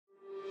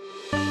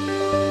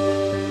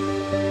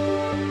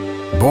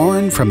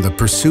Born from the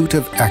pursuit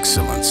of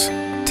excellence,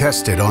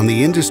 tested on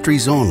the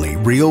industry's only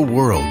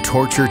real-world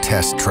torture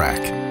test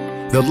track,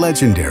 the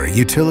legendary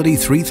Utility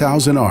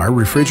 3000R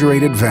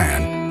refrigerated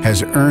van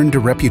has earned a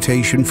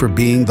reputation for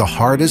being the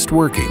hardest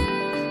working,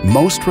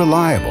 most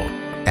reliable,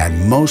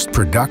 and most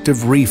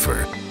productive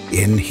reefer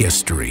in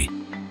history.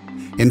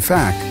 In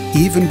fact,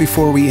 even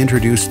before we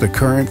introduced the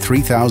current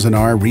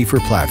 3000R reefer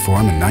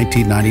platform in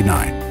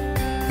 1999,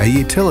 a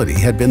Utility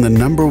had been the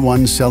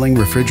 #1 selling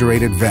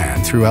refrigerated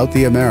van throughout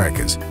the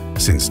Americas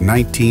since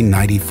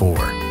 1994.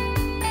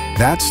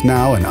 That's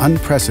now an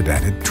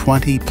unprecedented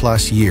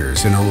 20+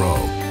 years in a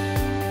row.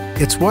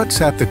 It's what's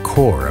at the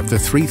core of the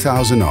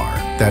 3000R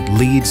that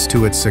leads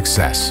to its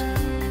success.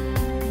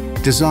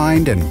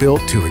 Designed and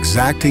built to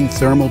exacting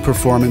thermal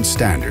performance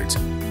standards,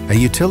 a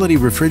Utility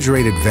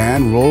refrigerated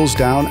van rolls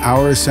down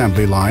our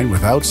assembly line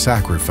without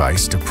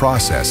sacrifice to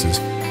processes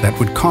that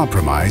would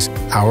compromise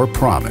our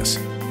promise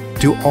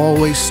to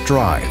always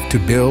strive to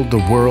build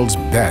the world's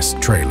best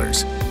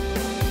trailers.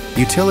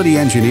 Utility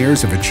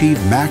engineers have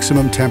achieved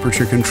maximum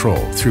temperature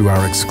control through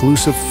our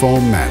exclusive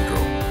foam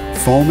mandrel,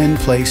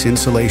 foam-in-place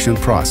insulation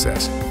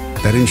process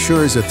that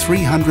ensures a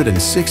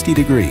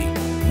 360-degree,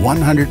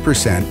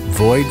 100%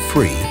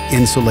 void-free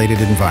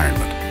insulated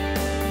environment.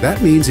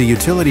 That means a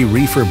Utility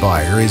reefer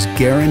buyer is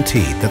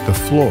guaranteed that the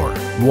floor,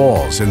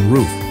 walls, and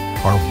roof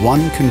are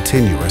one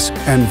continuous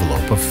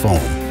envelope of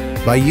foam.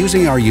 By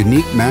using our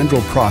unique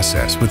mandrel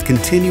process with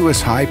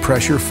continuous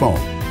high-pressure foam,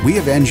 we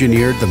have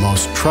engineered the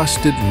most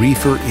trusted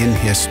reefer in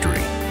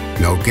history.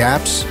 No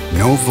gaps,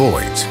 no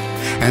voids,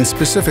 and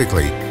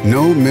specifically,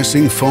 no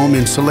missing foam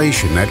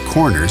insulation at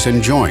corners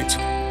and joints.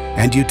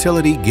 And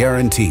Utility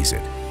guarantees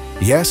it.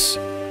 Yes,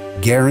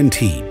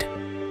 guaranteed,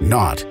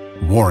 not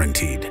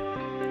warranted.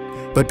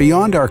 But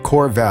beyond our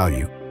core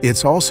value,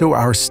 it's also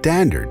our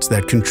standards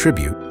that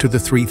contribute to the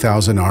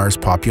 3000R's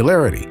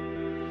popularity.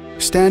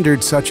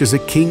 Standards such as a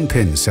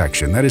kingpin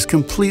section that is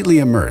completely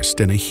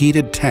immersed in a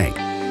heated tank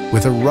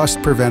with a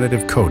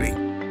rust-preventative coating,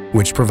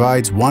 which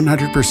provides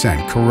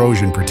 100%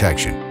 corrosion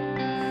protection.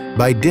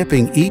 By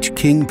dipping each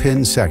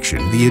kingpin section,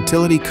 the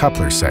Utility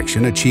coupler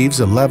section achieves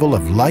a level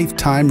of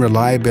lifetime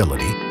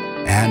reliability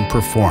and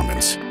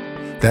performance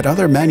that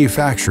other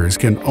manufacturers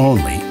can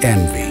only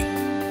envy.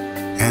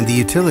 And the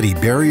Utility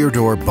barrier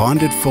door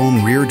bonded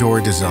foam rear door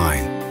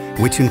design,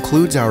 which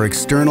includes our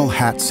external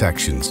hat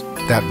sections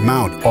that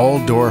mount all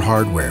door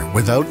hardware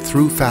without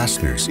through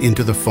fasteners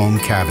into the foam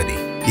cavity,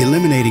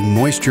 eliminating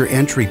moisture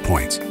entry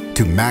points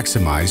to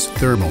maximize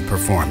thermal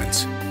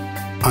performance.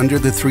 Under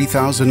the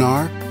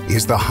 3000R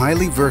is the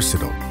highly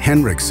versatile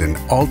Henriksen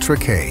Ultra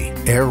K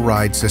air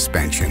ride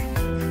suspension,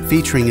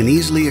 featuring an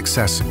easily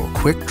accessible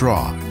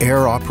quick-draw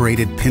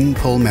air-operated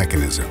pin-pull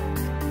mechanism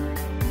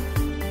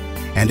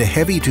and a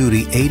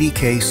heavy-duty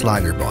 80K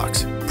slider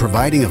box,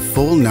 providing a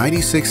full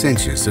 96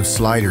 inches of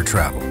slider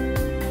travel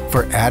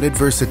for added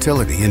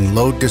versatility in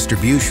load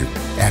distribution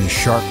and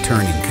sharp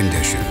turning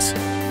conditions.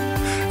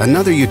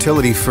 Another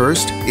Utility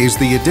first is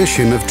the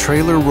addition of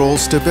trailer roll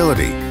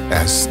stability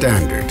as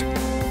standard.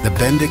 The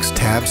Bendix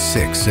Tab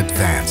 6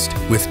 Advanced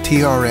with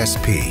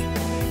TRSP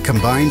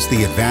combines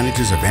the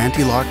advantages of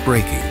anti-lock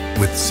braking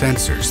with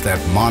sensors that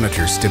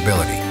monitor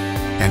stability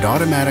and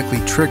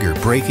automatically trigger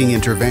braking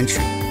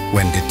intervention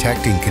when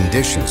detecting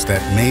conditions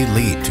that may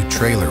lead to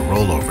trailer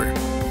rollover.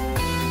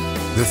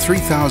 The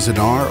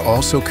 3000R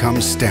also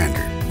comes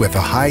standard with a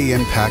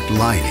high-impact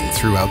lining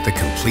throughout the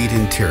complete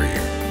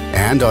interior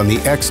and on the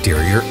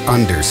exterior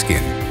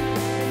underskin.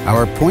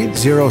 Our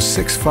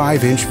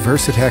 0.065-inch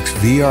Versatex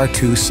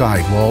VR2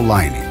 sidewall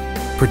lining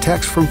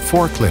protects from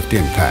forklift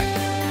impact.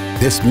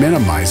 This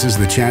minimizes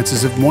the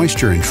chances of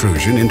moisture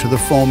intrusion into the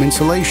foam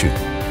insulation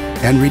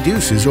and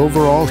reduces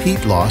overall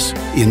heat loss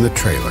in the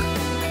trailer.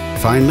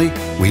 Finally,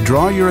 we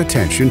draw your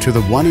attention to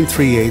the 1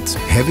 3/8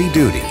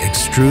 heavy-duty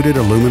extruded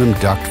aluminum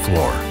duct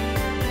floor.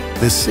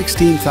 This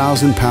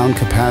 16,000-pound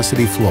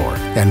capacity floor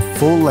and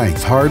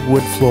full-length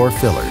hardwood floor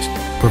fillers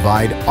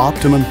provide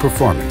optimum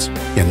performance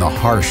in the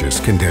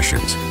harshest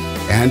conditions.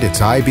 And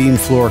its I-beam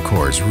floor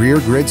cores rear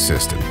grid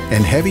system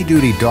and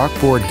heavy-duty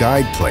dockboard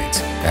guide plates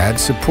add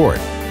support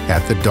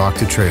at the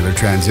dock-to-trailer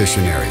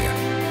transition area.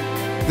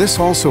 This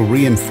also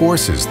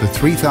reinforces the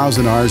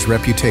 3000R's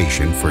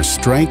reputation for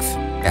strength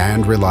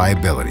and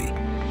reliability.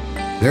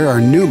 There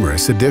are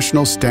numerous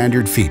additional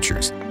standard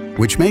features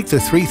which make the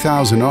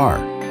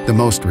 3000R the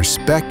most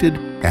respected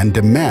and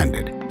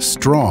demanded,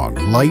 strong,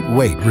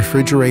 lightweight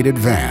refrigerated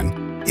van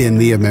in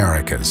the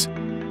Americas.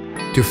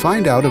 To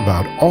find out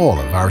about all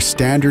of our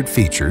standard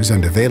features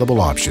and available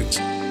options,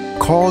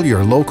 call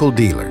your local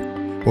dealer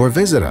or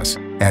visit us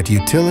at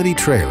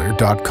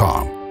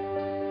utilitytrailer.com.